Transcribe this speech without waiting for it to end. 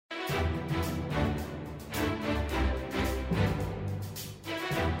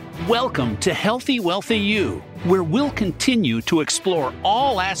Welcome to Healthy, Wealthy You, where we'll continue to explore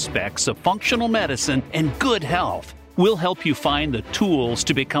all aspects of functional medicine and good health. We'll help you find the tools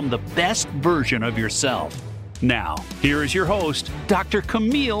to become the best version of yourself. Now, here is your host, Dr.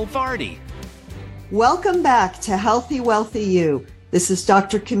 Camille Vardy. Welcome back to Healthy, Wealthy You. This is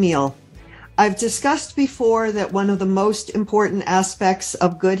Dr. Camille. I've discussed before that one of the most important aspects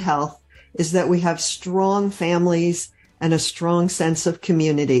of good health is that we have strong families and a strong sense of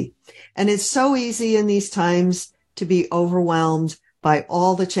community. And it's so easy in these times to be overwhelmed by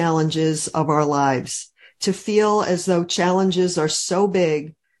all the challenges of our lives, to feel as though challenges are so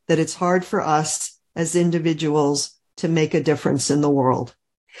big that it's hard for us as individuals to make a difference in the world.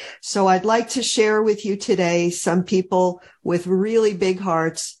 So I'd like to share with you today some people with really big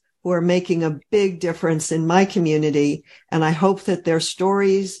hearts who are making a big difference in my community. And I hope that their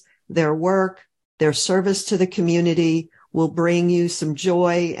stories, their work, their service to the community will bring you some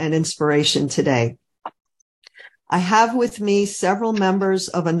joy and inspiration today. I have with me several members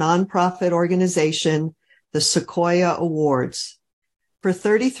of a nonprofit organization, the Sequoia Awards. For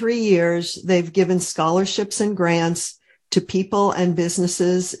 33 years, they've given scholarships and grants to people and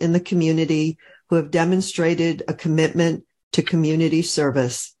businesses in the community who have demonstrated a commitment to community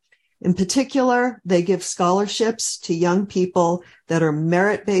service. In particular, they give scholarships to young people that are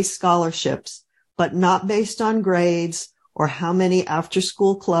merit-based scholarships, but not based on grades or how many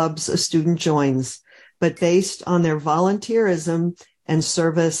after-school clubs a student joins, but based on their volunteerism and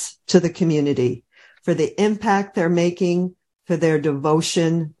service to the community, for the impact they're making, for their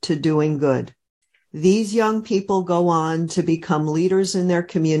devotion to doing good. These young people go on to become leaders in their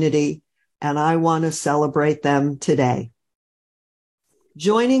community, and I want to celebrate them today.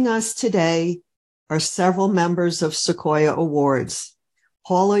 Joining us today are several members of Sequoia Awards.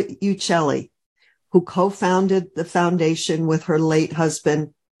 Paula Ucelli, who co-founded the foundation with her late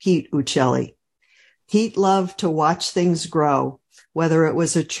husband, Pete Ucelli. Pete loved to watch things grow, whether it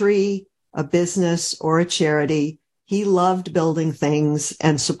was a tree, a business, or a charity. He loved building things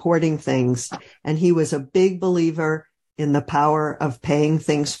and supporting things, and he was a big believer in the power of paying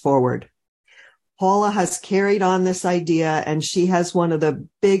things forward. Paula has carried on this idea, and she has one of the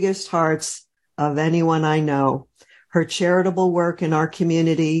biggest hearts of anyone I know. Her charitable work in our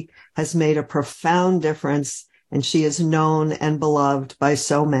community has made a profound difference, and she is known and beloved by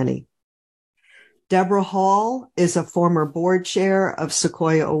so many. Debra Hall is a former board chair of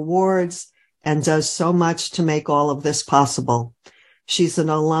Sequoia Awards and does so much to make all of this possible. She's an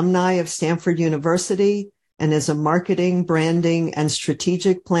alumni of Stanford University and is a marketing, branding, and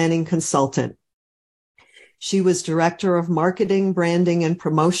strategic planning consultant. She was director of marketing, branding, and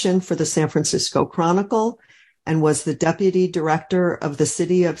promotion for the San Francisco Chronicle and was the deputy director of the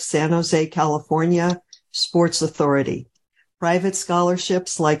City of San Jose, California Sports Authority. Private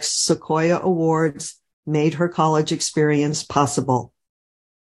scholarships like Sequoia Awards made her college experience possible.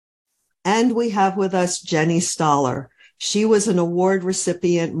 And we have with us Jenny Stahler. She was an award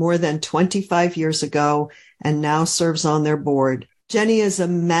recipient more than 25 years ago and now serves on their board. Jenny is a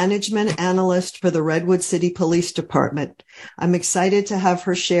management analyst for the Redwood City Police Department. I'm excited to have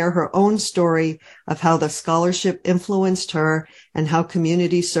her share her own story of how the scholarship influenced her and how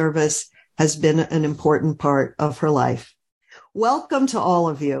community service has been an important part of her life. Welcome to all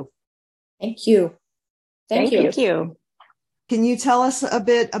of you. Thank you. Thank you. Can you tell us a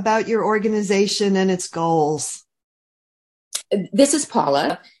bit about your organization and its goals? This is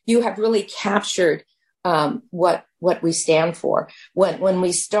Paula. You have really captured what we stand for. When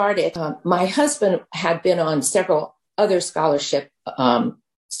we started, my husband had been on several other scholarship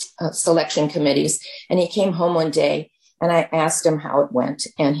selection committees, and he came home one day, and I asked him how it went,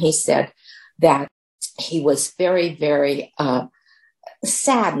 and he said that he was very, very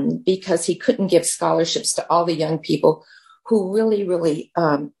saddened because he couldn't give scholarships to all the young people who really, really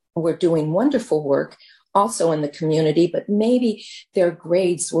were doing wonderful work also in the community, but maybe their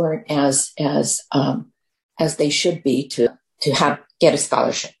grades weren't as they should be to get a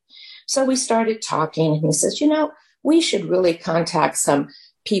scholarship. So we started talking, and he says, we should really contact some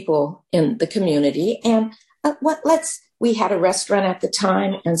people in the community, and we had a restaurant at the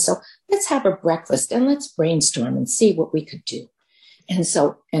time, and so let's have a breakfast and let's brainstorm and see what we could do. And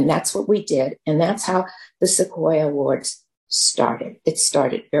that's what we did, and that's how the Sequoia Awards started. It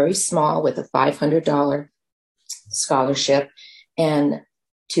started very small with a $500 scholarship, and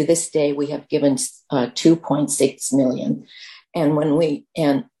to this day we have given $2.6 million.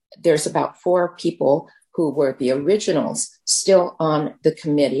 And there's about 4 people who were the originals still on the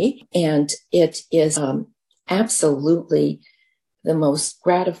committee, and it is absolutely the most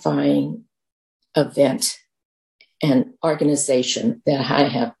gratifying event and organization that I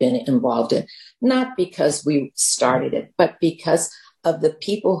have been involved in, not because we started it, but because of the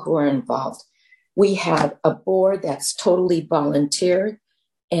people who are involved. We have a board that's totally volunteer,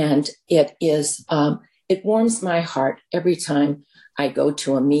 and it warms my heart every time I go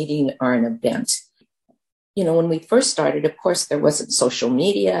to a meeting or an event. You know, when we first started, of course, there wasn't social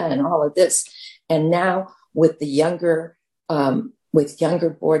media and all of this. And now with the younger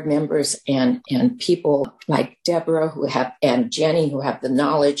board members and people like Debra and Jenny who have the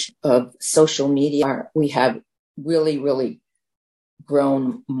knowledge of social media, we have really, really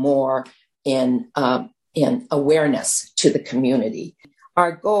grown more in awareness to the community.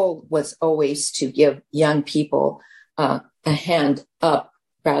 Our goal was always to give young people a hand up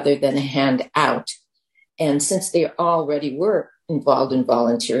rather than a hand out. And since they already were involved in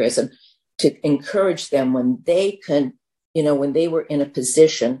volunteerism, to encourage them when they were in a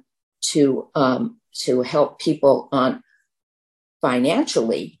position to help people on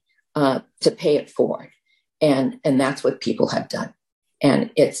financially, to pay it forward. And that's what people have done.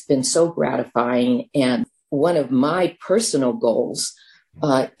 And it's been so gratifying. And one of my personal goals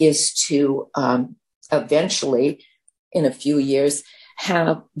is to eventually, in a few years,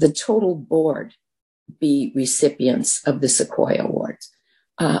 have the total board be recipients of the Sequoia Awards.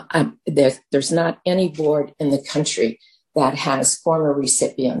 There's not any board in the country that has former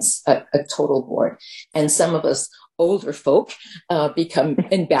recipients, a total board. And some of us older folk become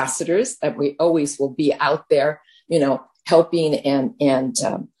ambassadors, that we always will be out there, helping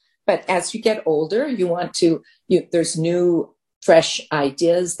but as you get older, there's new, fresh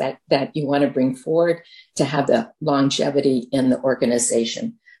ideas that you want to bring forward to have the longevity in the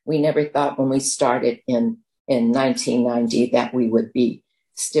organization. We never thought when we started in 1990 that we would be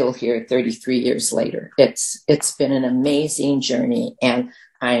still here 33 years later. It's been an amazing journey, and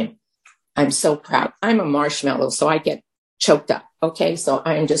I'm so proud. I'm a marshmallow, so I get choked up. Okay, so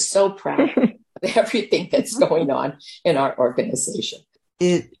I'm just so proud of everything that's going on in our organization.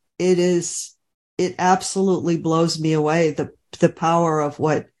 It absolutely blows me away, the power of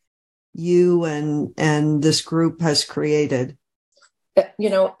what you and this group has created.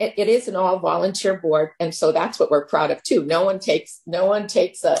 It is an all volunteer board. And so that's what we're proud of too. No one takes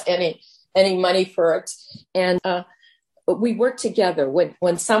any money for it. And we work together when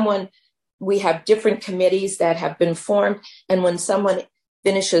we have different committees that have been formed. And when someone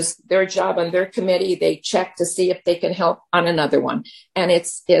finishes their job on their committee, they check to see if they can help on another one. And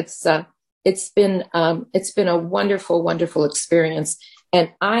it's been a wonderful, wonderful experience.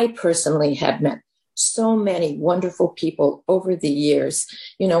 And I personally have met so many wonderful people over the years.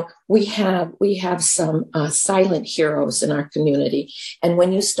 We have some silent heroes in our community. And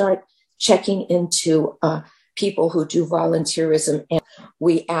when you start checking into people who do volunteerism, and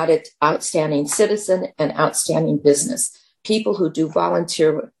we added outstanding citizen and outstanding business, people who do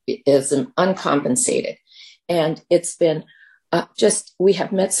volunteerism uncompensated. And it's been we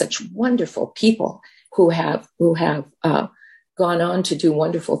have met such wonderful people who have gone on to do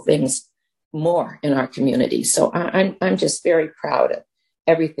wonderful things more in our community. So I'm just very proud of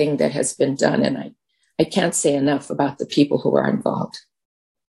everything that has been done. And I can't say enough about the people who are involved.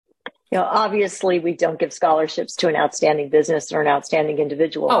 Obviously we don't give scholarships to an outstanding business or an outstanding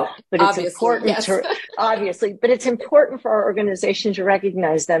individual, but it's important but it's important for our organization to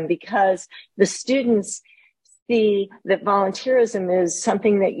recognize them, because the students see that volunteerism is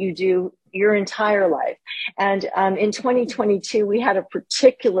something that you do your entire life. And in 2022, we had a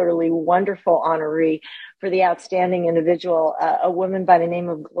particularly wonderful honoree for the outstanding individual, a woman by the name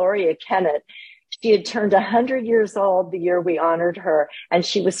of Gloria Kennett. She had turned 100 years old the year we honored her, and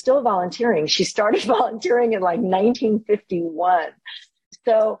she was still volunteering. She started volunteering in 1951.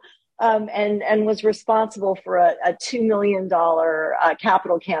 So, and was responsible for a $2 million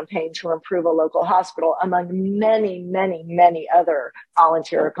capital campaign to improve a local hospital, among many, many, many other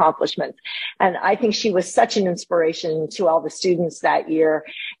volunteer accomplishments. And I think she was such an inspiration to all the students that year,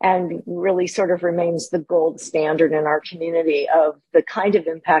 and really sort of remains the gold standard in our community of the kind of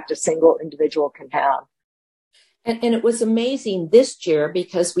impact a single individual can have. And it was amazing this year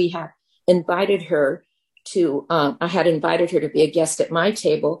because we had invited her to, I had invited her to be a guest at my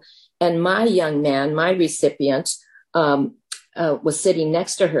table. And my young man, my recipient, was sitting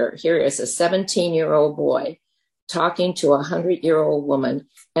next to her. Here is a 17-year-old boy talking to a 100-year-old woman.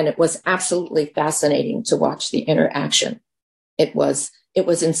 And it was absolutely fascinating to watch the interaction. It was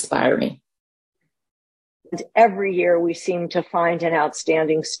inspiring. And every year we seem to find an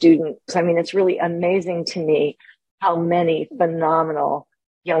outstanding student. I mean, it's really amazing to me how many phenomenal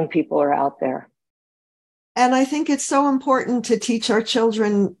young people are out there. And I think it's so important to teach our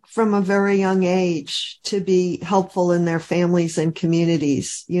children from a very young age to be helpful in their families and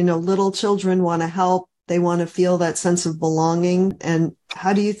communities. You know, little children want to help. They want to feel that sense of belonging. And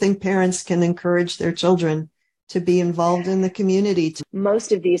how do you think parents can encourage their children to be involved in the community?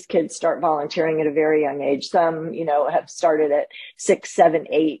 Most of these kids start volunteering at a very young age. Some, have started at 6, 7,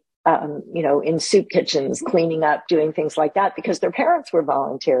 8. In soup kitchens, cleaning up, doing things like that because their parents were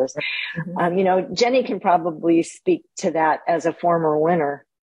volunteers. Mm-hmm. Jenny can probably speak to that as a former winner.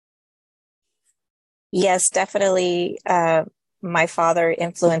 Yes, definitely. My father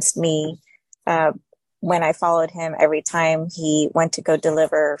influenced me when I followed him every time he went to go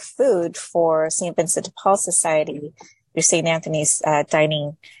deliver food for St. Vincent de Paul Society through St. Anthony's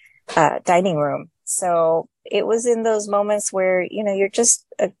dining room. So it was in those moments where, you're just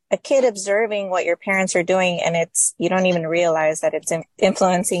a kid observing what your parents are doing, and you don't even realize that it's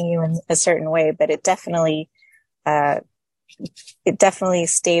influencing you in a certain way, but it definitely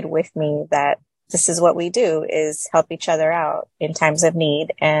stayed with me that this is what we do, is help each other out in times of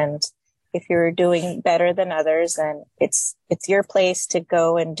need. And if you're doing better than others, then it's your place to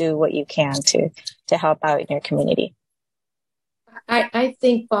go and do what you can to help out in your community. I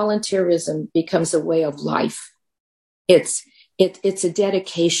think volunteerism becomes a way of life. It's a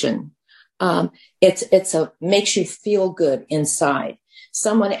dedication. It's makes you feel good inside.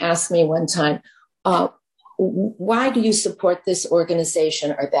 Someone asked me one time, why do you support this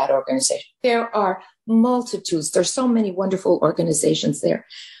organization or that organization? There are multitudes. There's so many wonderful organizations there,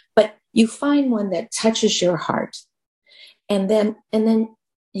 but you find one that touches your heart, and then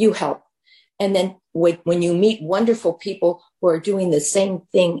you help. And then when you meet wonderful people who are doing the same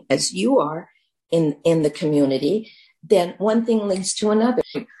thing as you are in the community, then one thing leads to another.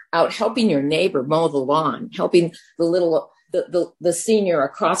 Out helping your neighbor mow the lawn, helping the senior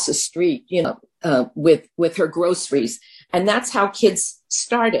across the street, with her groceries, and that's how kids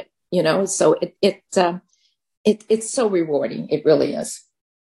started. So it's so rewarding. It really is.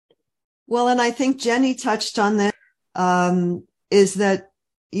 Well, and I think Jenny touched on that. Is that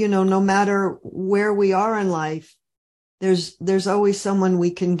no matter where we are in life, there's always someone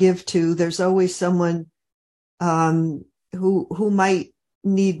we can give to. There's always someone who might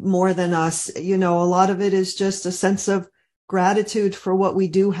need more than us. A lot of it is just a sense of gratitude for what we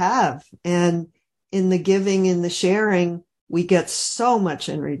do have. And in the giving, in the sharing, we get so much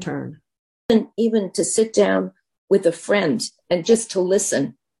in return. And even to sit down with a friend and just to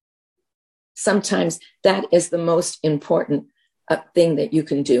listen, sometimes that is the most important thing that you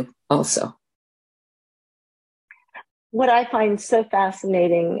can do also. What I find so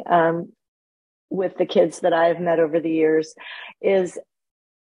fascinating with the kids that I've met over the years is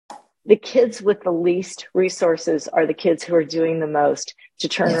the kids with the least resources are the kids who are doing the most to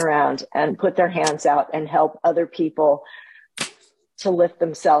turn around and put their hands out and help other people to lift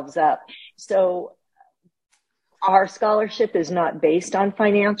themselves up. So our scholarship is not based on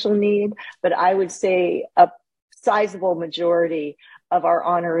financial need, but I would say a sizable majority of our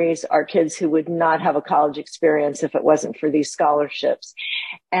honorees are kids who would not have a college experience if it wasn't for these scholarships.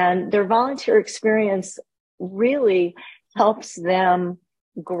 And their volunteer experience really helps them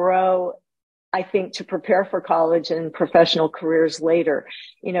grow, I think, to prepare for college and professional careers later.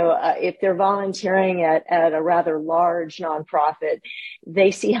 If they're volunteering at a rather large nonprofit, they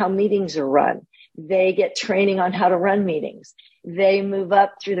see how meetings are run. They get training on how to run meetings. They move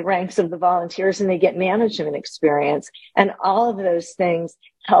up through the ranks of the volunteers and they get management experience. And all of those things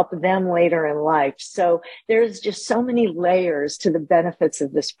help them later in life. So there's just so many layers to the benefits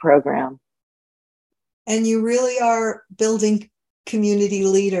of this program. And you really are building community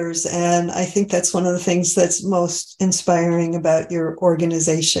leaders. And I think that's one of the things that's most inspiring about your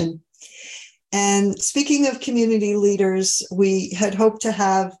organization. And speaking of community leaders, we had hoped to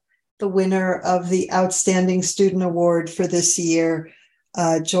have the winner of the Outstanding Student Award for this year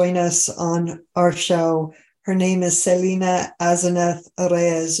join us on our show. Her name is Selena Azeneth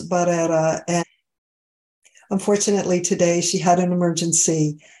Reyes Barrera. And unfortunately today she had an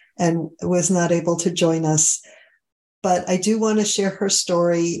emergency and was not able to join us. But I do want to share her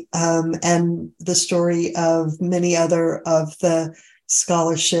story and the story of many other of the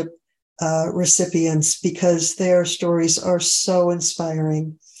scholarship recipients, because their stories are so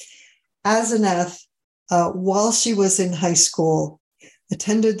inspiring. Azeneth, while she was in high school,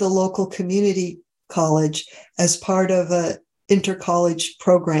 attended the local community college as part of an inter-college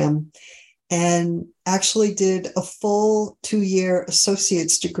program and actually did a full 2-year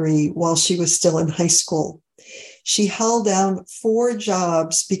associate's degree while she was still in high school. She held down 4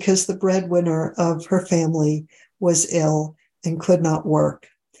 jobs because the breadwinner of her family was ill and could not work.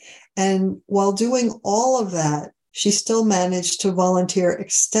 And while doing all of that, she still managed to volunteer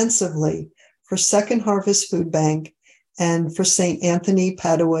extensively for Second Harvest Food Bank and for St. Anthony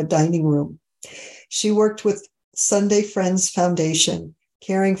Padua Dining Room. She worked with Sunday Friends Foundation,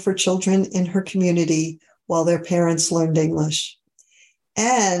 caring for children in her community while their parents learned English.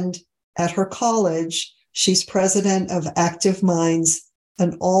 And at her college, she's president of Active Minds,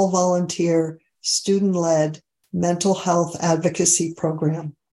 an all-volunteer, student-led mental health advocacy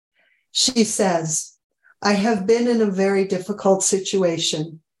program. She says, "I have been in a very difficult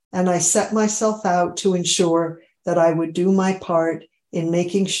situation, and I set myself out to ensure that I would do my part in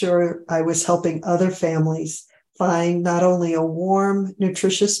making sure I was helping other families find not only a warm,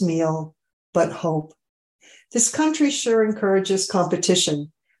 nutritious meal, but hope. This country sure encourages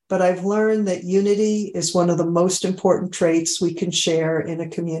competition, but I've learned that unity is one of the most important traits we can share in a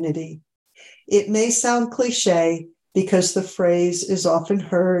community. It may sound cliche because the phrase is often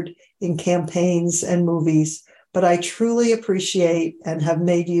heard in campaigns and movies, but I truly appreciate and have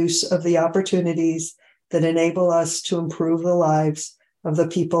made use of the opportunities that enable us to improve the lives of the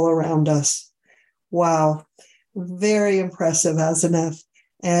people around us." Wow, very impressive, Azaneth.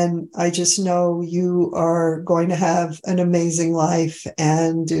 And I just know you are going to have an amazing life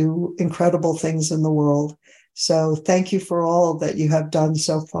and do incredible things in the world. So thank you for all that you have done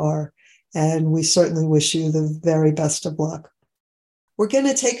so far. And we certainly wish you the very best of luck. We're going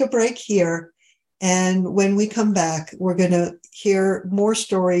to take a break here. And when we come back, we're going to hear more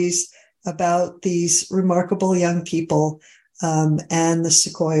stories about these remarkable young people and the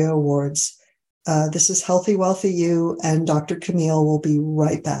Sequoia Awards. This is Healthy, Wealthy You, and Dr. Camille will be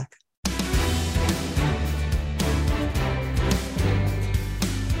right back.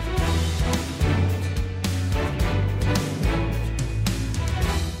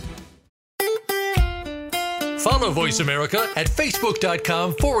 Follow Voice America at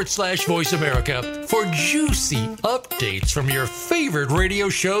facebook.com/Voice America for juicy updates from your favorite radio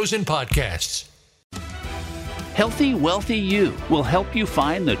shows and podcasts. Healthy, Wealthy You will help you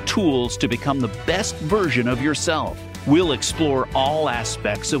find the tools to become the best version of yourself. We'll explore all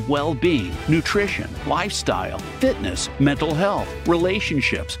aspects of well-being, nutrition, lifestyle, fitness, mental health,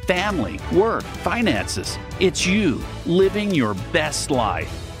 relationships, family, work, finances. It's you living your best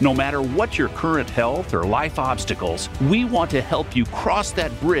life. No matter what your current health or life obstacles, we want to help you cross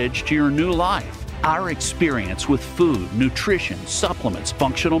that bridge to your new life. Our experience with food, nutrition, supplements,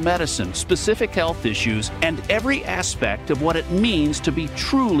 functional medicine, specific health issues, and every aspect of what it means to be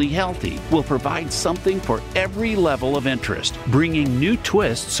truly healthy will provide something for every level of interest, bringing new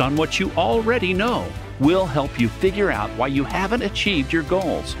twists on what you already know. We'll help you figure out why you haven't achieved your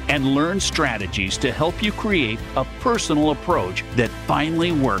goals and learn strategies to help you create a personal approach that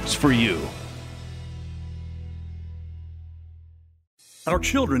finally works for you. Our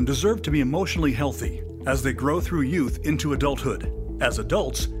children deserve to be emotionally healthy as they grow through youth into adulthood. As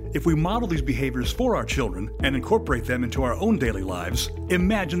adults, if we model these behaviors for our children and incorporate them into our own daily lives,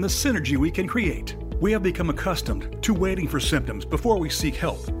 imagine the synergy we can create. We have become accustomed to waiting for symptoms before we seek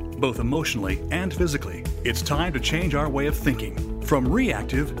help, both emotionally and physically. It's time to change our way of thinking, from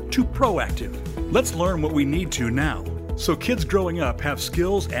reactive to proactive. Let's learn what we need to now, so kids growing up have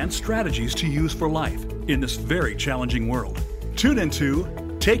skills and strategies to use for life in this very challenging world. Tune into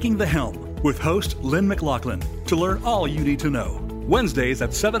Taking the Helm with host Lynn McLaughlin to learn all you need to know. Wednesdays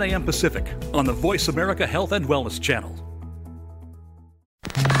at 7 a.m. Pacific on the Voice America Health and Wellness Channel.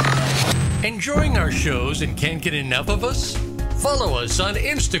 Enjoying our shows and can't get enough of us? Follow us on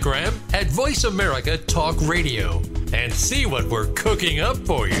Instagram at Voice America Talk Radio and see what we're cooking up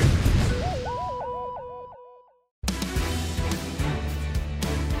for you.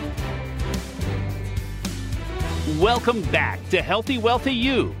 Welcome back to Healthy, Wealthy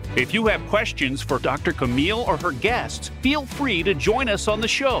You. If you have questions for Dr. Camille or her guests, feel free to join us on the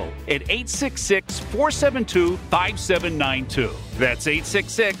show at 866-472-5792. That's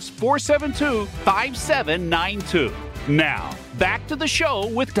 866-472-5792. Now, back to the show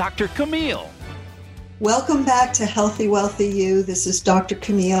with Dr. Camille. Welcome back to Healthy, Wealthy You. This is Dr.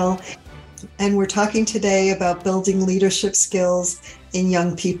 Camille, and we're talking today about building leadership skills in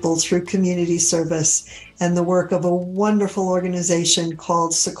young people through community service and the work of a wonderful organization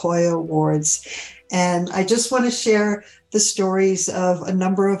called Sequoia Awards. And I just want to share the stories of a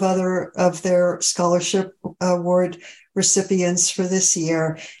number of other of their scholarship award recipients for this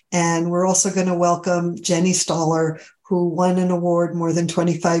year. And we're also going to welcome Jenny Stahler, who won an award more than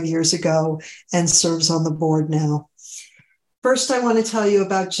 25 years ago and serves on the board now. First, I want to tell you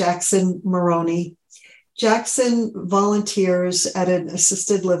about Jackson Maroney. Jackson volunteers at an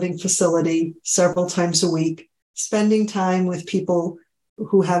assisted living facility several times a week, spending time with people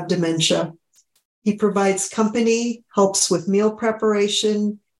who have dementia. He provides company, helps with meal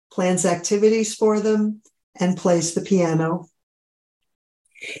preparation, plans activities for them, and plays the piano.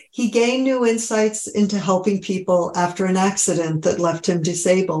 He gained new insights into helping people after an accident that left him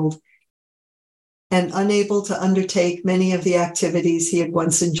disabled and unable to undertake many of the activities he had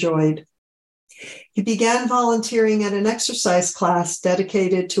once enjoyed. He began volunteering at an exercise class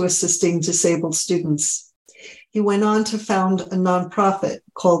dedicated to assisting disabled students. He went on to found a nonprofit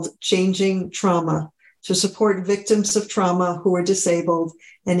called Changing Trauma to support victims of trauma who are disabled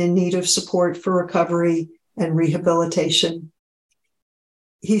and in need of support for recovery and rehabilitation.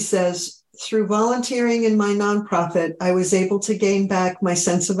 He says, through volunteering in my nonprofit, I was able to gain back my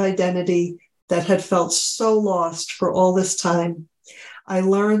sense of identity that had felt so lost for all this time. I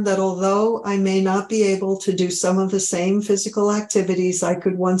learned that although I may not be able to do some of the same physical activities I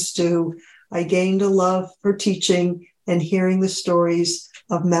could once do, I gained a love for teaching and hearing the stories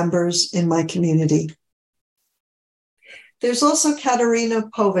of members in my community. There's also Katerina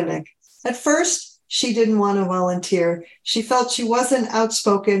Povanik. At first, she didn't want to volunteer. She felt she wasn't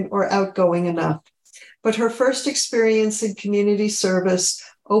outspoken or outgoing enough. But her first experience in community service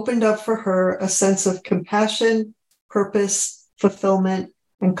opened up for her a sense of compassion, purpose, fulfillment,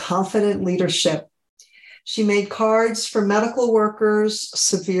 and confident leadership. She made cards for medical workers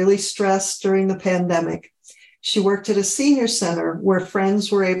severely stressed during the pandemic. She worked at a senior center where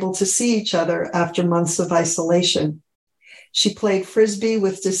friends were able to see each other after months of isolation. She played Frisbee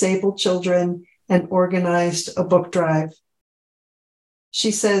with disabled children and organized a book drive.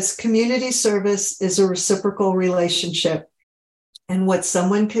 She says, community service is a reciprocal relationship, and what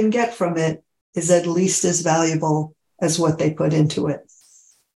someone can get from it is at least as valuable as what they put into it.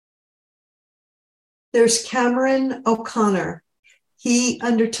 There's Cameron O'Connor. He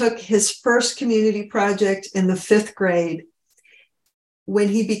undertook his first community project in the 5th grade. When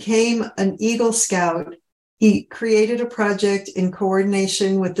he became an Eagle Scout, he created a project in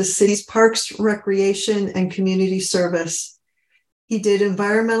coordination with the city's Parks, Recreation, and Community Service. He did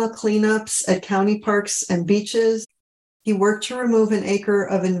environmental cleanups at county parks and beaches. He worked to remove an acre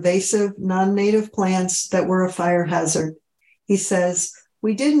of invasive non-native plants that were a fire hazard. He says,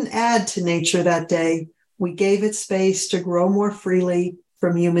 we didn't add to nature that day. We gave it space to grow more freely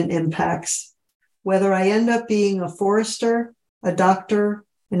from human impacts. Whether I end up being a forester, a doctor,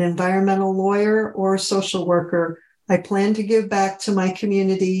 an environmental lawyer, or a social worker, I plan to give back to my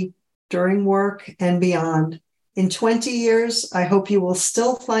community during work and beyond. In 20 years, I hope you will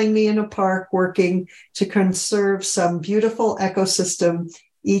still find me in a park working to conserve some beautiful ecosystem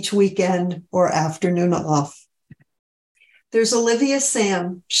each weekend or afternoon off. There's Olivia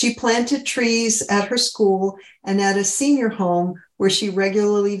Sam. She planted trees at her school and at a senior home where she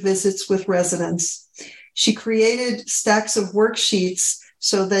regularly visits with residents. She created stacks of worksheets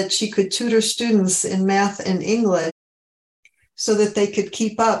so that she could tutor students in math and English so that they could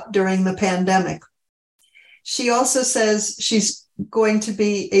keep up during the pandemic. She also says she's going to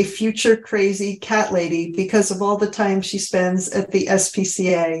be a future crazy cat lady because of all the time she spends at the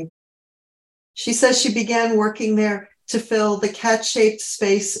SPCA. She says she began working there to fill the cat-shaped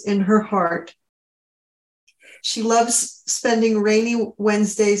space in her heart. She loves spending rainy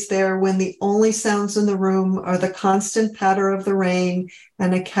Wednesdays there when the only sounds in the room are the constant patter of the rain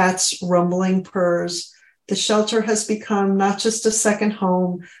and a cat's rumbling purrs. The shelter has become not just a second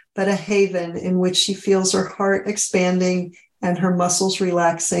home, but a haven in which she feels her heart expanding and her muscles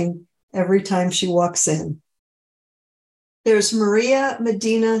relaxing every time she walks in. There's Maria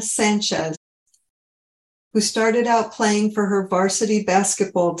Medina Sanchez, who started out playing for her varsity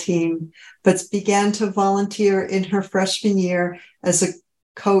basketball team, but began to volunteer in her freshman year as a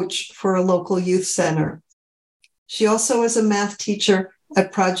coach for a local youth center. She also is a math teacher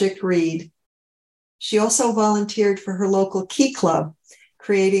at Project Read. She also volunteered for her local Key Club,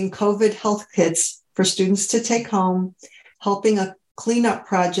 creating COVID health kits for students to take home, helping a cleanup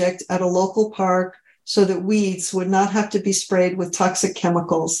project at a local park so that weeds would not have to be sprayed with toxic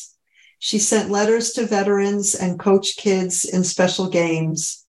chemicals. She sent letters to veterans and coached kids in special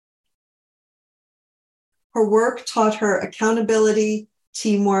games. Her work taught her accountability,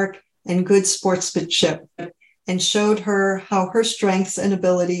 teamwork, and good sportsmanship, and showed her how her strengths and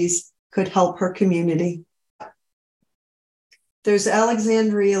abilities could help her community. There's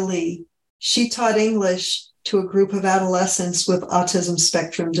Alexandria Lee. She taught English to a group of adolescents with autism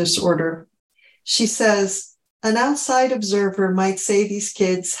spectrum disorder. She says, an outside observer might say these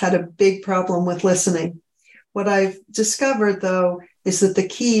kids had a big problem with listening. What I've discovered, though, is that the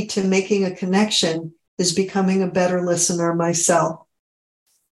key to making a connection is becoming a better listener myself.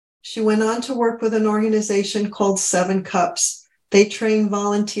 She went on to work with an organization called 7 Cups They train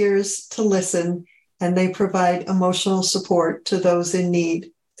volunteers to listen, and they provide emotional support to those in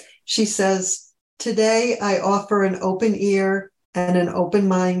need. She says, "Today I offer an open ear and an open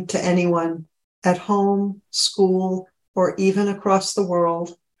mind to anyone at home, school, or even across the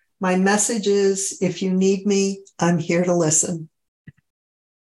world. My message is, if you need me, I'm here to listen."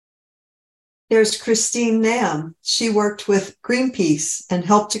 There's Christine Nam. She worked with Greenpeace and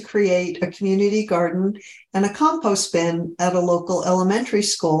helped to create a community garden and a compost bin at a local elementary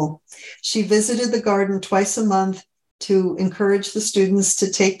school. She visited the garden twice a month to encourage the students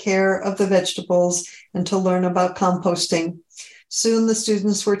to take care of the vegetables and to learn about composting. Soon the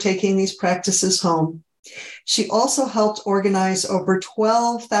students were taking these practices home. She also helped organize over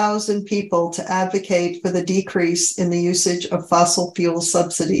 12,000 people to advocate for the decrease in the usage of fossil fuel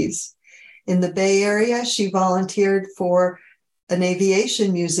subsidies. In the Bay Area, she volunteered for an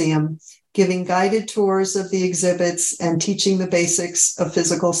aviation museum, giving guided tours of the exhibits and teaching the basics of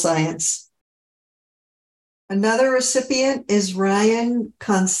physical science. Another recipient is Ryan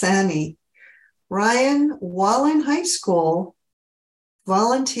Consani. Ryan, while in high school,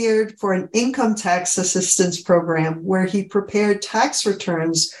 volunteered for an income tax assistance program where he prepared tax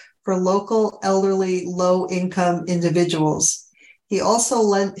returns for local elderly low-income individuals. He also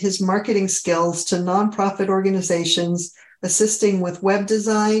lent his marketing skills to nonprofit organizations, assisting with web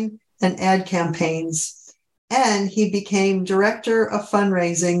design and ad campaigns. And he became director of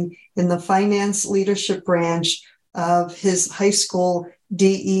fundraising in the finance leadership branch of his high school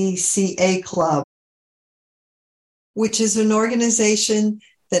DECA club, which is an organization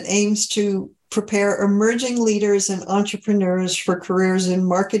that aims to prepare emerging leaders and entrepreneurs for careers in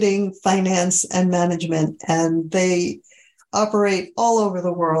marketing, finance, and management. And they operate all over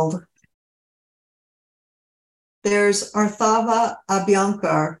the world. There's Arthava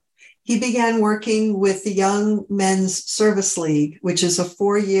Abhyankar. He began working with the Young Men's Service League, which is a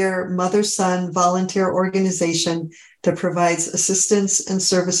 4-year mother-son volunteer organization that provides assistance and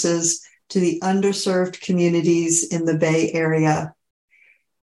services to the underserved communities in the Bay Area.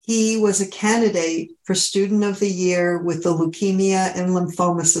 He was a candidate for Student of the Year with the Leukemia and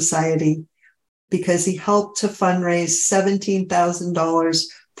Lymphoma Society because he helped to fundraise $17,000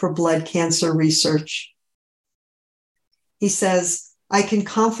 for blood cancer research. He says, "I can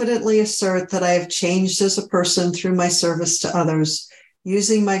confidently assert that I have changed as a person through my service to others.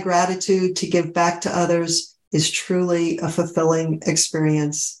 Using my gratitude to give back to others is truly a fulfilling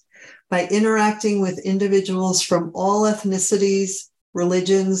experience. By interacting with individuals from all ethnicities,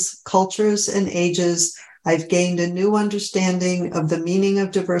 religions, cultures, and ages, I've gained a new understanding of the meaning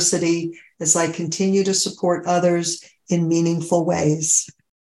of diversity as I continue to support others in meaningful ways."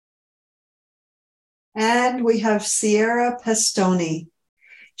 And we have Sierra Pestoni.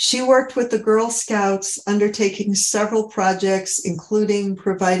 She worked with the Girl Scouts, undertaking several projects, including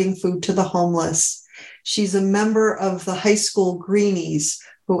providing food to the homeless. She's a member of the high school Greenies,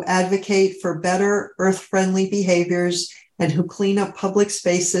 who advocate for better earth-friendly behaviors and who clean up public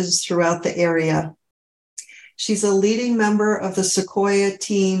spaces throughout the area. She's a leading member of the Sequoia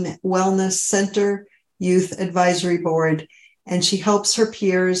Teen Wellness Center Youth Advisory Board, and she helps her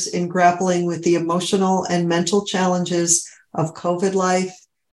peers in grappling with the emotional and mental challenges of COVID life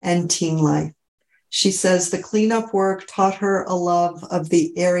and teen life. She says the cleanup work taught her a love of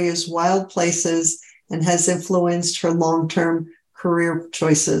the area's wild places and has influenced her long-term career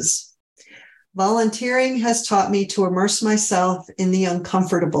choices. Volunteering has taught me to immerse myself in the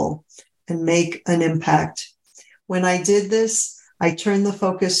uncomfortable and make an impact. When I did this, I turned the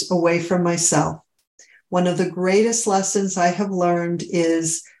focus away from myself. One of the greatest lessons I have learned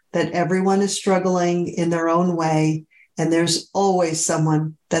is that everyone is struggling in their own way, and there's always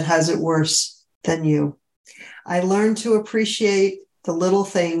someone that has it worse than you. I learned to appreciate the little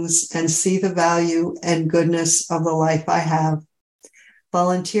things and see the value and goodness of the life I have.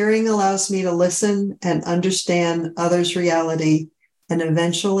 Volunteering allows me to listen and understand others' reality, and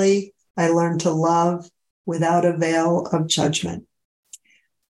eventually I learn to love without a veil of judgment.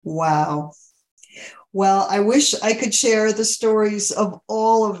 Wow. Well, I wish I could share the stories of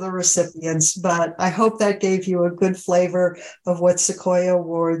all of the recipients, but I hope that gave you a good flavor of what Sequoia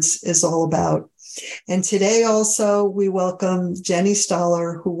Awards is all about. And today also we welcome Jenny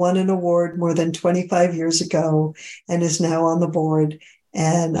Stahler, who won an award more than 25 years ago and is now on the board.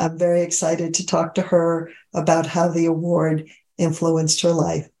 And I'm very excited to talk to her about how the award influenced her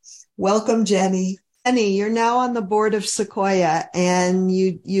life. Welcome, Jenny. Jenny, you're now on the board of Sequoia, and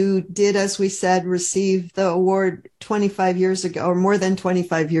you did, as we said, receive the award 25 years ago, or more than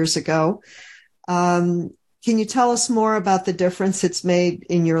 25 years ago. Can you tell us more about the difference it's made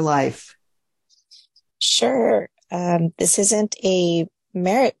in your life? Sure. this isn't a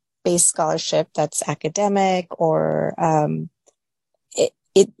merit-based scholarship that's academic, or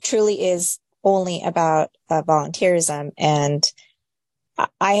it truly is only about volunteerism. And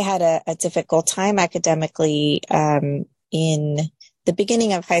I had a difficult time academically in the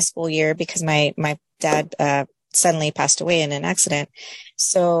beginning of high school year because my dad suddenly passed away in an accident.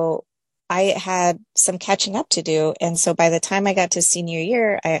 So I had some catching up to do. And so by the time I got to senior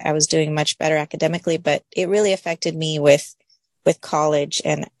year, I was doing much better academically, but it really affected me with college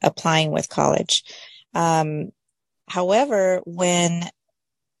and applying with college. However, when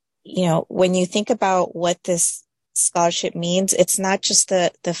you think about what this scholarship means, it's not just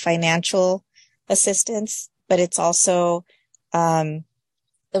the financial assistance, but it's also the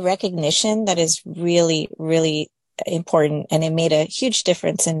recognition that is really, really important. And it made a huge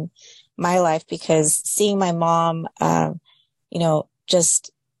difference in my life, because seeing my mom,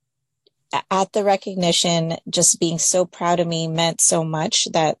 just at the recognition, just being so proud of me meant so much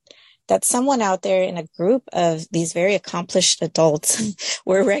that someone out there in a group of these very accomplished adults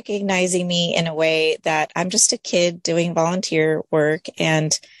were recognizing me in a way that I'm just a kid doing volunteer work,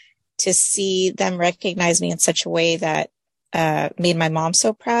 and to see them recognize me in such a way that made my mom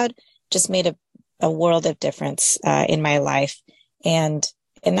so proud just made a world of difference in my life. And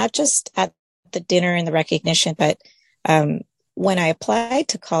not just at the dinner and the recognition, but when I applied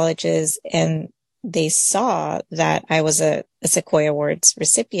to colleges and they saw that I was a Sequoia Awards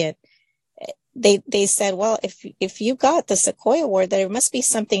recipient, they said, well, if you got the Sequoia Award, there must be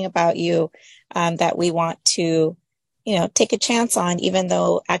something about you that we want to, take a chance on, even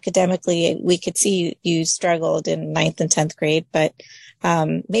though academically we could see you struggled in 9th and 10th grade, but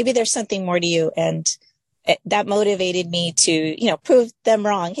maybe there's something more to you. And that motivated me to, prove them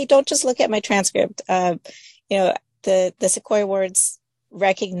wrong. Hey, don't just look at my transcript. The Sequoia Awards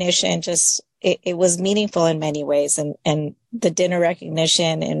recognition it was meaningful in many ways. And the dinner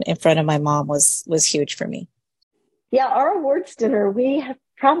recognition in front of my mom was huge for me. Yeah, our awards dinner, we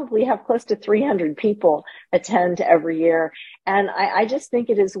probably have close to 300 people attend every year. And I just think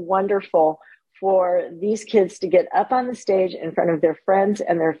it is wonderful for these kids to get up on the stage in front of their friends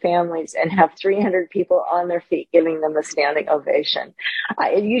and their families and have 300 people on their feet giving them a standing ovation.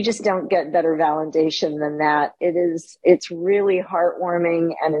 You just don't get better validation than that. It's really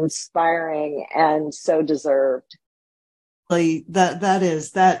heartwarming and inspiring and so deserved.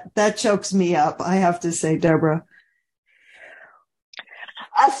 That chokes me up, I have to say, Debra.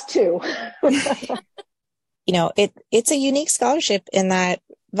 Us too. It's a unique scholarship in that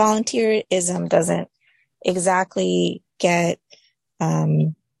volunteerism doesn't exactly get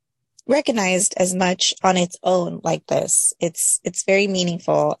recognized as much on its own like this. It's very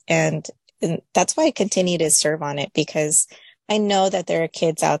meaningful, and that's why I continue to serve on it, because I know that there are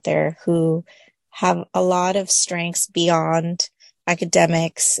kids out there who have a lot of strengths beyond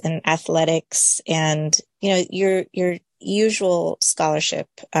academics and athletics and your usual scholarship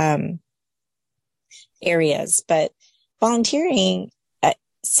areas, but volunteering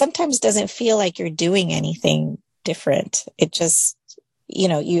sometimes doesn't feel like you're doing anything different. It just,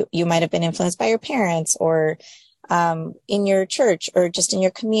 you might have been influenced by your parents or in your church or just in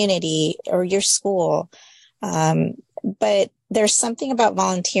your community or your school. But there's something about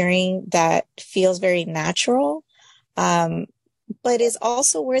volunteering that feels very natural, but is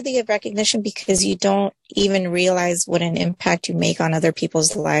also worthy of recognition because you don't even realize what an impact you make on other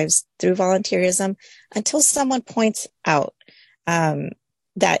people's lives through volunteerism until someone points out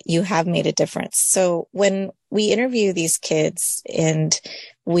that you have made a difference. So when we interview these kids and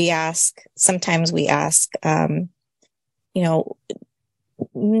sometimes we ask,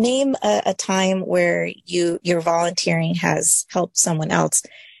 name a time where your volunteering has helped someone else.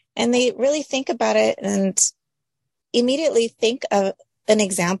 And they really think about it and immediately think of an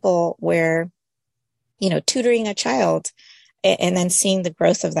example where, tutoring a child and then seeing the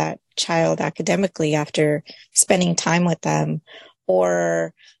growth of that child academically after spending time with them,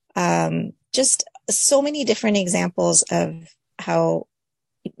 or just so many different examples of how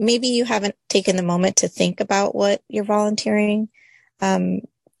maybe you haven't taken the moment to think about what your volunteering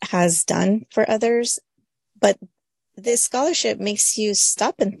has done for others, but this scholarship makes you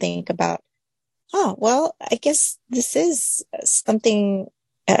stop and think about, I guess this is something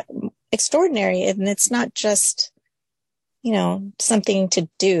extraordinary, and it's not just, something to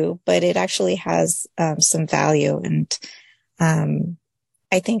do, but it actually has some value. And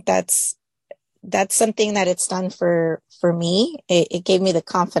I think that's something that it's done for me. It gave me the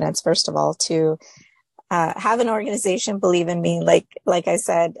confidence, first of all, to have an organization believe in me. Like I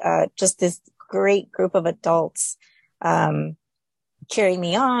said, just this great group of adults cheering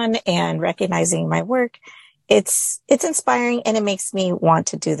me on and recognizing my work. it's inspiring, and it makes me want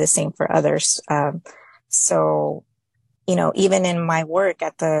to do the same for others. So, even in my work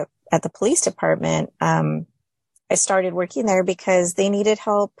at the police department, I started working there because they needed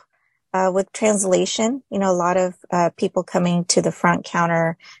help with translation. A lot of people coming to the front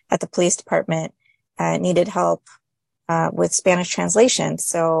counter at the police department needed help with Spanish translation.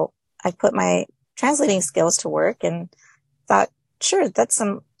 So I put my translating skills to work and thought, sure, that's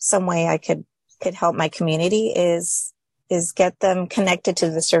some way I could help my community is get them connected to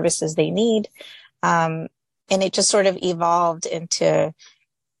the services they need. And it just sort of evolved into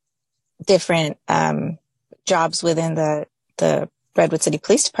different jobs within the Redwood City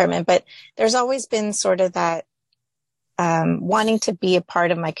Police Department. But there's always been sort of that wanting to be a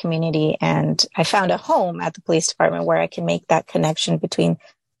part of my community. And I found a home at the police department where I can make that connection between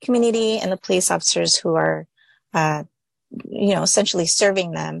community and the police officers who are, essentially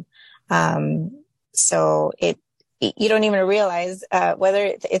serving them. So you don't even realize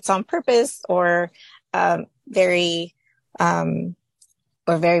whether it's on purpose or very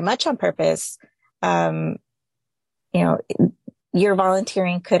much on purpose. Your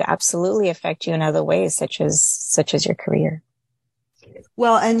volunteering could absolutely affect you in other ways, such as your career.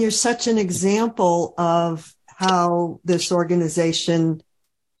 Well, and you're such an example of how this organization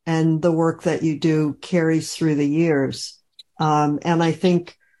and the work that you do carries through the years. And I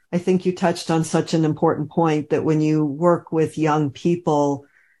think you touched on such an important point that when you work with young people,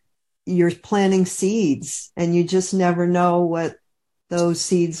 you're planting seeds and you just never know what those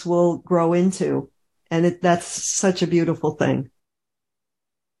seeds will grow into. And that's such a beautiful thing.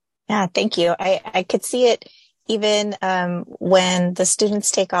 Yeah, thank you. I could see it even when the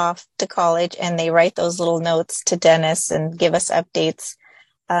students take off to college and they write those little notes to Dennis and give us updates.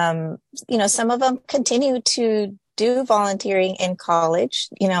 Some of them continue to do volunteering in college.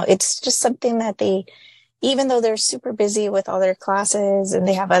 It's just something that even though they're super busy with all their classes and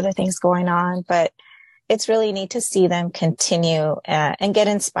they have other things going on, but it's really neat to see them continue and get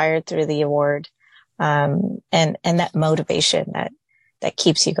inspired through the award. And that motivation that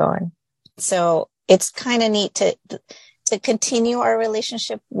keeps you going. So it's kind of neat to continue our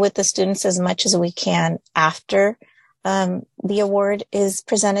relationship with the students as much as we can after the award is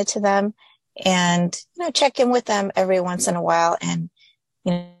presented to them, and check in with them every once in a while and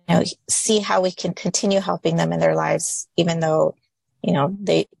see how we can continue helping them in their lives, even though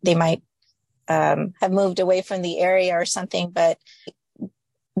they might have moved away from the area or something. But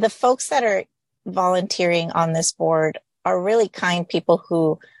the folks that are volunteering on this board are really kind people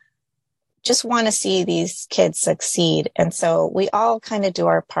who just want to see these kids succeed. And so we all kind of do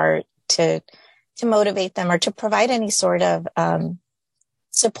our part to motivate them or to provide any sort of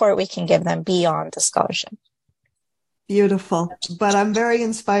support we can give them beyond the scholarship. Beautiful. But I'm very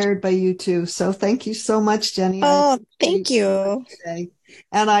inspired by you too. So thank you so much, Jenny. Oh, thank you.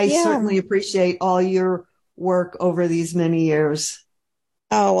 And I certainly appreciate all your work over these many years.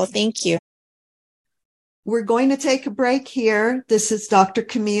 Oh, well, thank you. We're going to take a break here. This is Dr.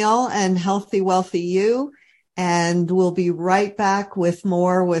 Camille and Healthy, Wealthy You, and we'll be right back with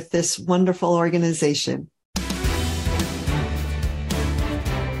more with this wonderful organization.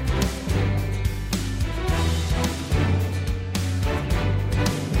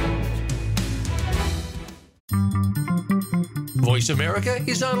 Voice America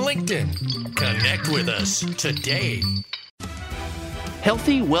is on LinkedIn. Connect with us today.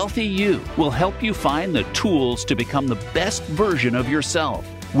 Healthy, Wealthy You will help you find the tools to become the best version of yourself.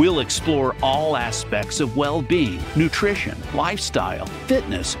 We'll explore all aspects of well-being, nutrition, lifestyle,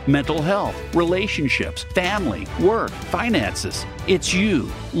 fitness, mental health, relationships, family, work, finances. It's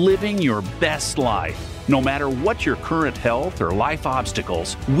you living your best life. No matter what your current health or life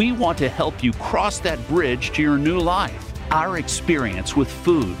obstacles, we want to help you cross that bridge to your new life. Our experience with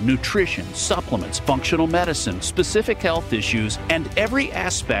food, nutrition, supplements, functional medicine, specific health issues, and every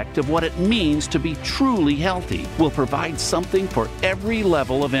aspect of what it means to be truly healthy will provide something for every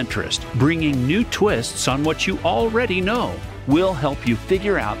level of interest, bringing new twists on what you already know. We'll help you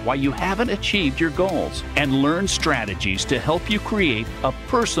figure out why you haven't achieved your goals and learn strategies to help you create a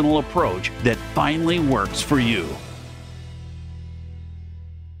personal approach that finally works for you.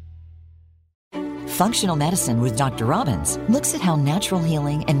 Functional Medicine with Dr. Robbins looks at how natural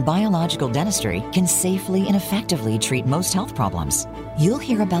healing and biological dentistry can safely and effectively treat most health problems. You'll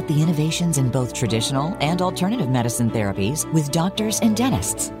hear about the innovations in both traditional and alternative medicine therapies with doctors and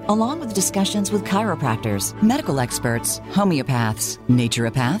dentists, along with discussions with chiropractors, medical experts, homeopaths,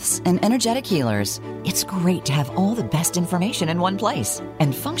 naturopaths, and energetic healers. It's great to have all the best information in one place.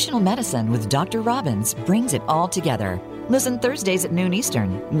 And Functional Medicine with Dr. Robbins brings it all together. Listen Thursdays at noon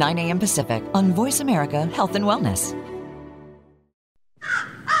Eastern, 9 a.m. Pacific on Voice America Health and Wellness.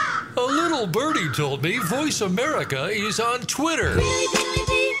 A little birdie told me Voice America is on Twitter.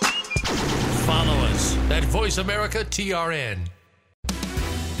 Follow us at Voice America TRN.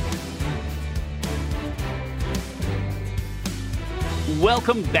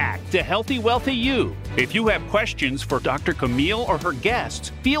 Welcome back to Healthy Wealthy You. If you have questions for Dr. Camille or her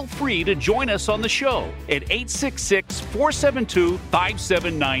guests, feel free to join us on the show at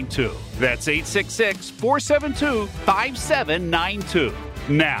 866-472-5792. That's 866-472-5792.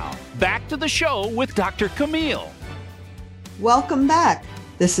 Now, back to the show with Dr. Camille. Welcome back.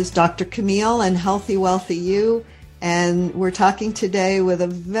 This is Dr. Camille and Healthy Wealthy You, and we're talking today with a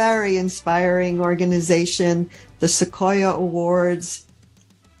very inspiring organization, the Sequoia Awards.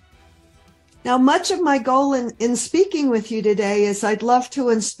 Now, much of my goal in speaking with you today is I'd love to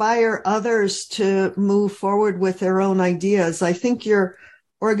inspire others to move forward with their own ideas. I think your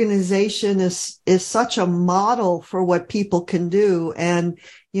organization is such a model for what people can do. And,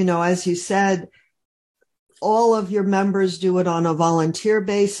 you know, as you said, all of your members do it on a volunteer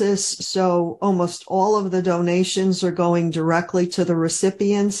basis. So almost all of the donations are going directly to the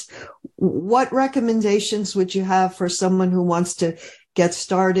recipients. What recommendations would you have for someone who wants to get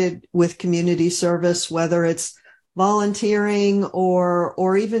started with community service, whether it's volunteering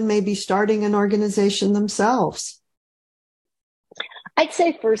or even maybe starting an organization themselves? I'd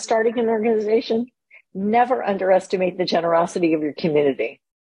say for starting an organization, never underestimate the generosity of your community.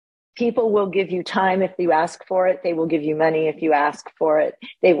 People will give you time if you ask for it. They will give you money if you ask for it.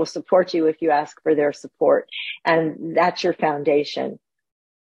 They will support you if you ask for their support. And that's your foundation.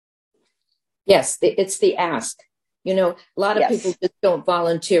 Yes, it's the ask. You know, a lot of people just don't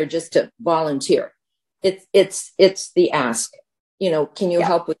volunteer just to volunteer. It's the ask. You know, can you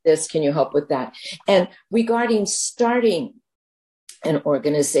help with this? Can you help with that? And regarding starting an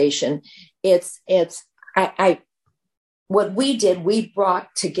organization, what we did, we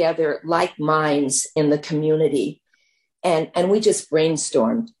brought together like minds in the community, and we just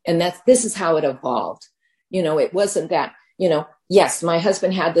brainstormed, and this is how it evolved. You know, it wasn't that, you know, yes, my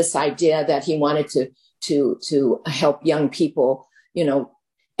husband had this idea that he wanted to help young people, you know,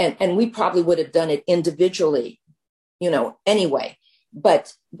 and we probably would have done it individually, you know, anyway,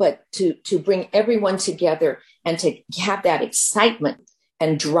 but to bring everyone together and to have that excitement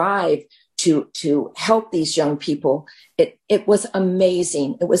and drive to help these young people, it was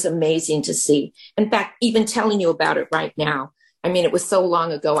amazing. It was amazing to see. In fact, even telling you about it right now, I mean, it was so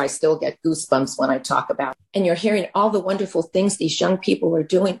long ago, I still get goosebumps when I talk about it. And you're hearing all the wonderful things these young people are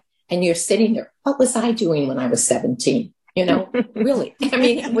doing, and you're sitting there, what was I doing when I was 17? You know, really. I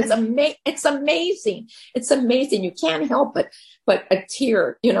mean, it's amazing. It's amazing. You can't help but a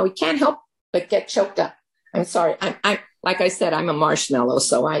tear, you know, you can't help but get choked up. I'm sorry. I'm like I said, I'm a marshmallow,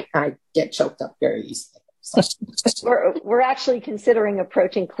 so I get choked up very easily. We're actually considering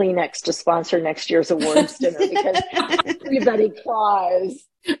approaching Kleenex to sponsor next year's awards dinner because everybody cries.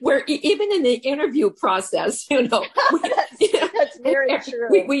 We're even in the interview process, you know. That's very true.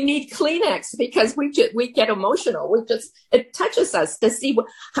 We need Kleenex because we get emotional. It touches us to see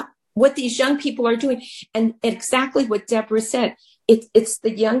what these young people are doing, and exactly what Debra said. It's the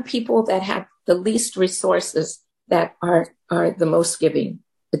young people that have the least resources that are the most giving.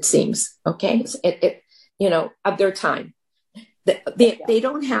 It seems, okay. You know, of their time. They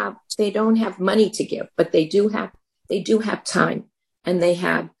don't have money to give, but they do have time, and they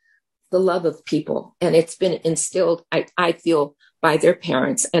have the love of people. And it's been instilled, I feel, by their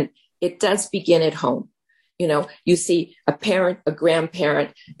parents. And it does begin at home. You know, you see a parent, a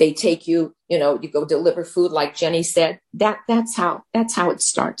grandparent, they take you, you know, you go deliver food, like Jenny said. That's how it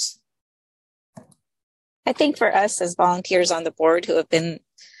starts. I think for us as volunteers on the board who have been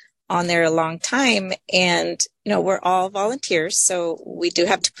on there a long time, and you know, we're all volunteers, so we do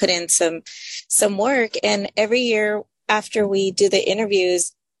have to put in some work. And every year after we do the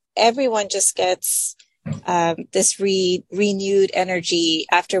interviews, everyone just gets this renewed energy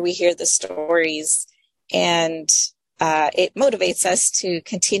after we hear the stories, and it motivates us to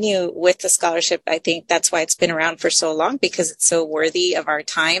continue with the scholarship. I think that's why it's been around for so long, because it's so worthy of our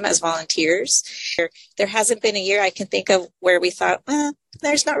time as volunteers. There hasn't been a year I can think of where we thought,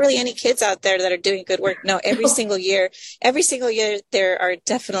 there's not really any kids out there that are doing good work. No, every single year, there are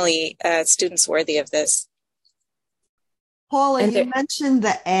definitely students worthy of this. Paula, you mentioned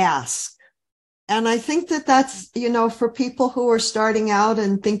the ask. And I think that's, you know, for people who are starting out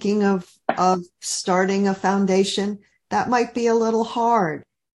and thinking of starting a foundation, that might be a little hard.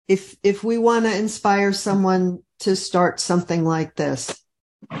 If we want to inspire someone to start something like this,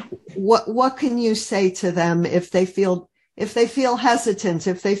 what can you say to them if they feel if they feel hesitant,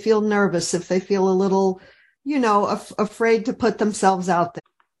 if they feel nervous, if they feel a little, afraid to put themselves out there.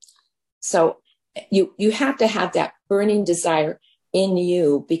 So you have to have that burning desire in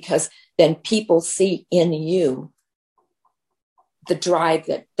you, because then people see in you the drive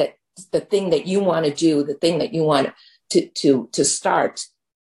that the thing that you want to do, the thing that you want to start,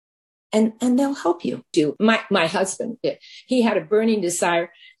 and they'll help you do. My husband, he had a burning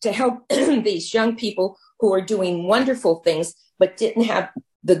desire to help these young people who are doing wonderful things, but didn't have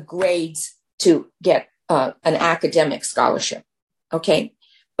the grades to get an academic scholarship. Okay.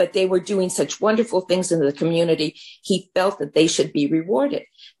 But they were doing such wonderful things in the community. He felt that they should be rewarded.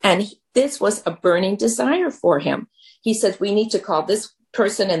 And this was a burning desire for him. He says, we need to call this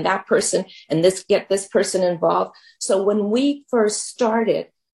person and that person and get this person involved. So when we first started,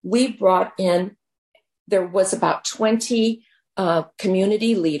 we brought in, there was about 20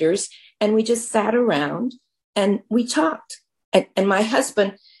 community leaders, and we just sat around and we talked. And my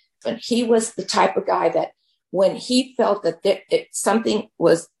husband, he was the type of guy that when he felt that something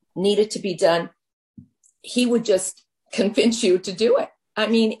was needed to be done, he would just convince you to do it. I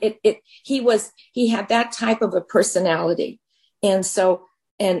mean, he had that type of a personality. And so,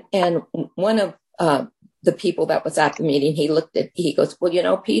 and one of the people that was at the meeting, he goes,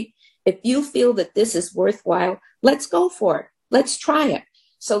 well, Pete, if you feel that this is worthwhile, let's go for it. Let's try it.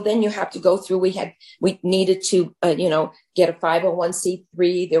 So then you have to go through, we needed to, get a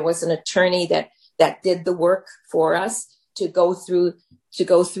 501c3. There was an attorney that did the work for us to go through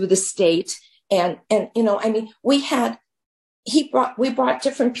the state. And we brought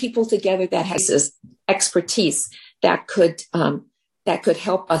different people together that has this expertise that could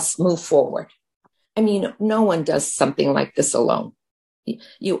help us move forward. I mean, no one does something like this alone.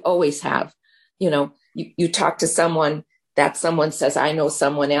 You always have, you talk to someone, that someone says, I know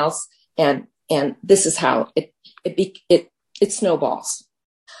someone else. And this is how it snowballs.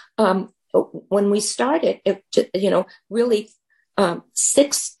 When we started, really,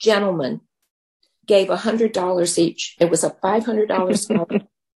 6 gentlemen gave $100 each. It was a $500 scholarship,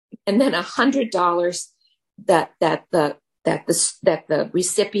 and then $100 that the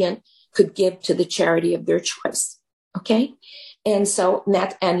recipient could give to the charity of their choice. Okay, and so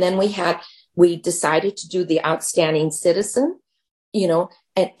then we decided to do the outstanding citizen,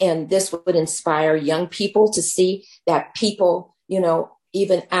 and this would inspire young people to see that people,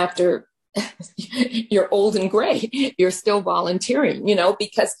 even after you're old and gray, you're still volunteering,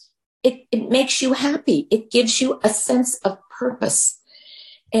 because it makes you happy. It gives you a sense of purpose.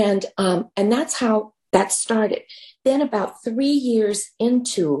 And that's how that started. Then about 3 years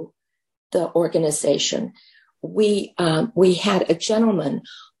into the organization, we had a gentleman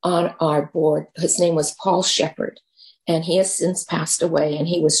on our board. His name was Paul Shepard, and he has since passed away. And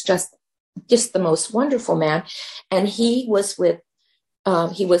he was just the most wonderful man. And he was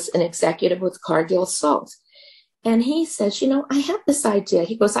an executive with Cargill Salt. And he says, I have this idea.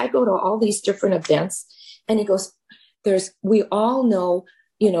 He goes, I go to all these different events. And he goes, we all know,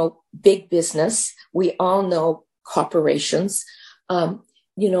 big business. We all know corporations,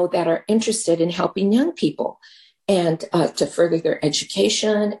 that are interested in helping young people and to further their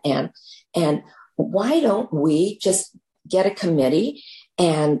education. And why don't we just get a committee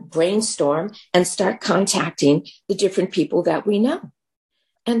and brainstorm and start contacting the different people that we know?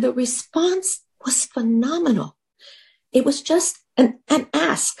 And the response was phenomenal. It was just an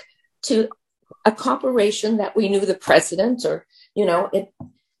ask to a corporation that we knew the president, or,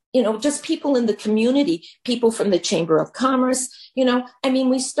 just people in the community, people from the Chamber of Commerce,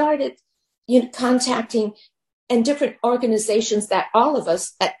 we started, contacting and different organizations that all of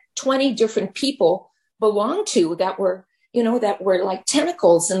us, that 20 different people belonged to, that were like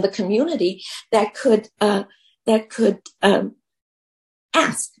tentacles in the community that could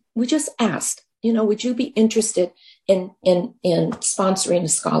ask. We just asked, would you be interested in sponsoring a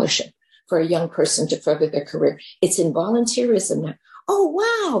scholarship for a young person to further their career? It's in volunteerism now. Oh,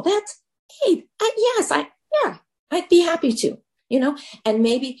 wow. I'd be happy to, and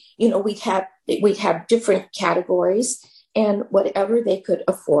maybe, we'd have different categories and whatever they could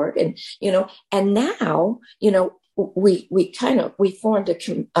afford. And, and now, we formed a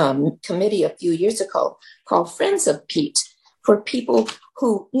committee a few years ago called Friends of Pete, for people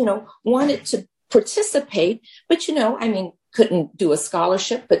who, wanted to participate, but, couldn't do a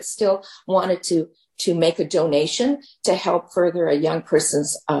scholarship, but still wanted to make a donation to help further a young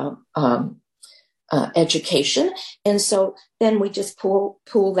person's education. And so then we just pool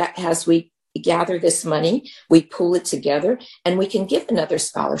that as we gather this money, we pool it together, and we can give another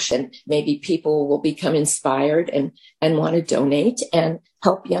scholarship. Maybe people will become inspired and want to donate and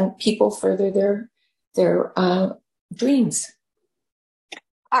help young people further their dreams.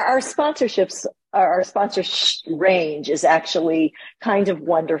 Our sponsorships, our sponsor range is actually kind of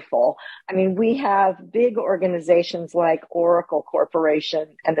wonderful. I mean, we have big organizations like Oracle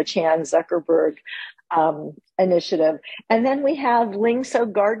Corporation and the Chan Zuckerberg initiative. And then we have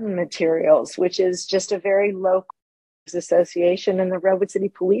Lingso Garden Materials, which is just a very local association, and the Redwood City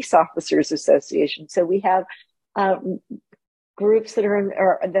Police Officers Association. So we have groups that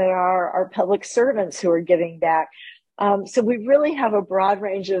are public servants who are giving back. So we really have a broad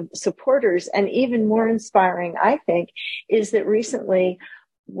range of supporters. And even more inspiring, I think, is that recently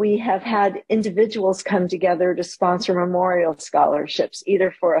we have had individuals come together to sponsor memorial scholarships,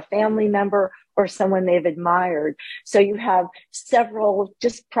 either for a family member or someone they've admired. So you have several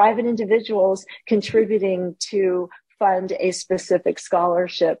just private individuals contributing to fund a specific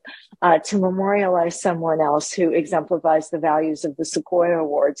scholarship to memorialize someone else who exemplifies the values of the Sequoia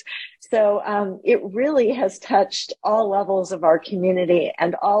Awards. So it really has touched all levels of our community,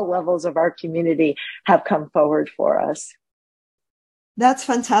 and all levels of our community have come forward for us. That's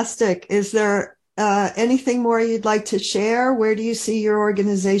fantastic. Is there anything more you'd like to share? Where do you see your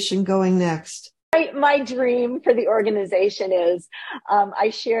organization going next? My dream for the organization is I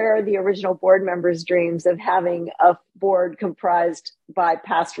share the original board members' dreams of having a board comprised by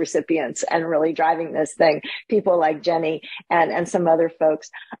past recipients and really driving this thing, people like Jenny and some other folks.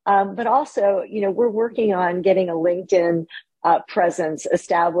 But also, we're working on getting a LinkedIn presence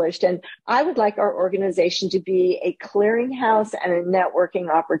established. And I would like our organization to be a clearinghouse and a networking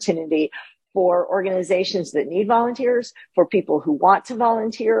opportunity for organizations that need volunteers, for people who want to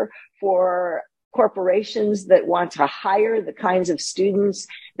volunteer, for corporations that want to hire the kinds of students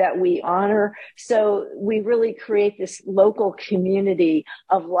that we honor. So we really create this local community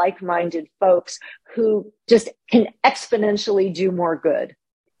of like-minded folks who just can exponentially do more good.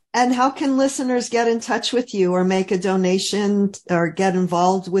 And how can listeners get in touch with you or make a donation or get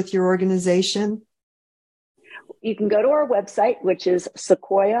involved with your organization? You can go to our website, which is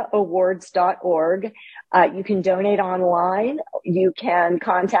sequoiaawards.org. You can donate online. You can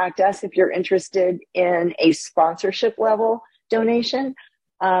contact us if you're interested in a sponsorship level donation.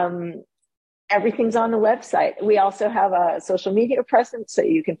 Everything's on the website. We also have a social media presence, so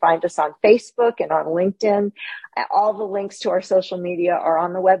you can find us on Facebook and on LinkedIn. All the links to our social media are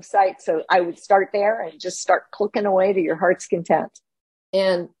on the website. So I would start there and just start clicking away to your heart's content.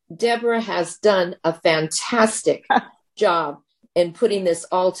 And Debra has done a fantastic job in putting this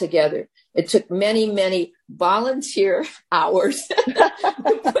all together. It took many, many volunteer hours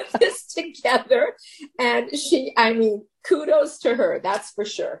to put this together. And kudos to her, that's for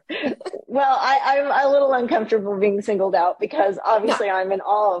sure. Well, I'm a little uncomfortable being singled out because obviously I'm in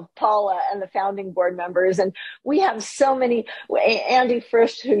awe of Paula and the founding board members. And we have so many, Andy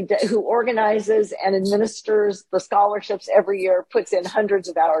Frisch, who organizes and administers the scholarships every year, puts in hundreds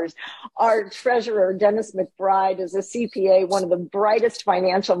of hours. Our treasurer, Dennis McBride, is a CPA, one of the brightest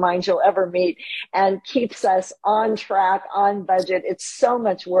financial minds you'll ever meet, and keeps us on track, on budget. It's so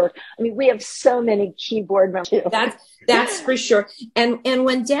much work. I mean, we have so many key board members. That's for sure. And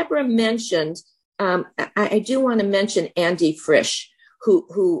when Debra mentioned, I do want to mention Andy Frisch,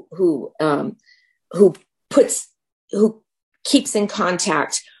 who keeps in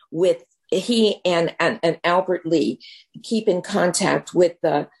contact with, he and Albert Lee keep in contact with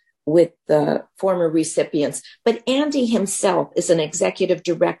the former recipients. But Andy himself is an executive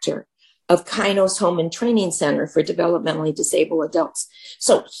director of Kainos Home and Training Center for Developmentally Disabled Adults.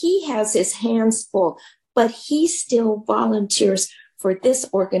 So he has his hands full, but he still volunteers for this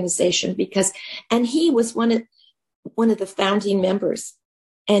organization and he was one of the founding members,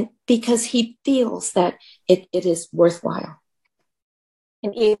 and because he feels that it is worthwhile.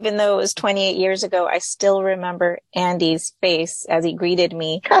 And even though it was 28 years ago, I still remember Andy's face as he greeted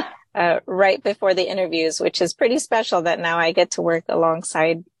me right before the interviews, which is pretty special that now I get to work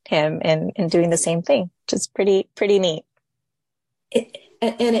alongside him and doing the same thing, which is pretty neat.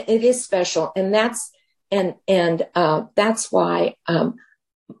 It is special, and that's why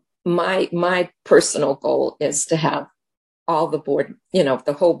my personal goal is to have all the board,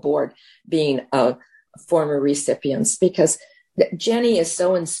 the whole board being former recipients, because Jenny is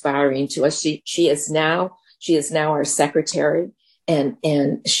so inspiring to us. She is now our secretary, and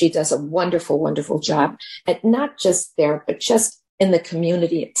she does a wonderful, wonderful job, and not just there, but just in the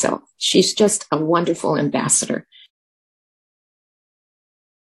community itself. She's just a wonderful ambassador.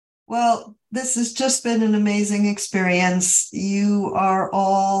 Well, this has just been an amazing experience. You are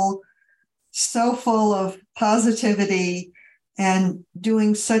all so full of positivity and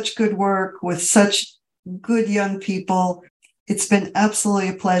doing such good work with such good young people. It's been absolutely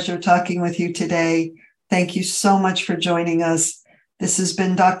a pleasure talking with you today. Thank you so much for joining us. This has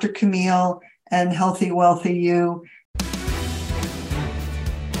been Dr. Camille and Healthy, Wealthy You.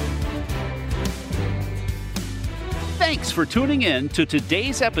 Thanks for tuning in to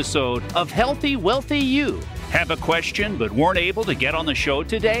today's episode of Healthy, Wealthy You. Have a question but weren't able to get on the show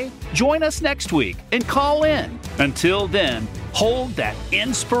today? Join us next week and call in. Until then, hold that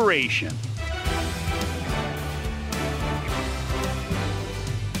inspiration.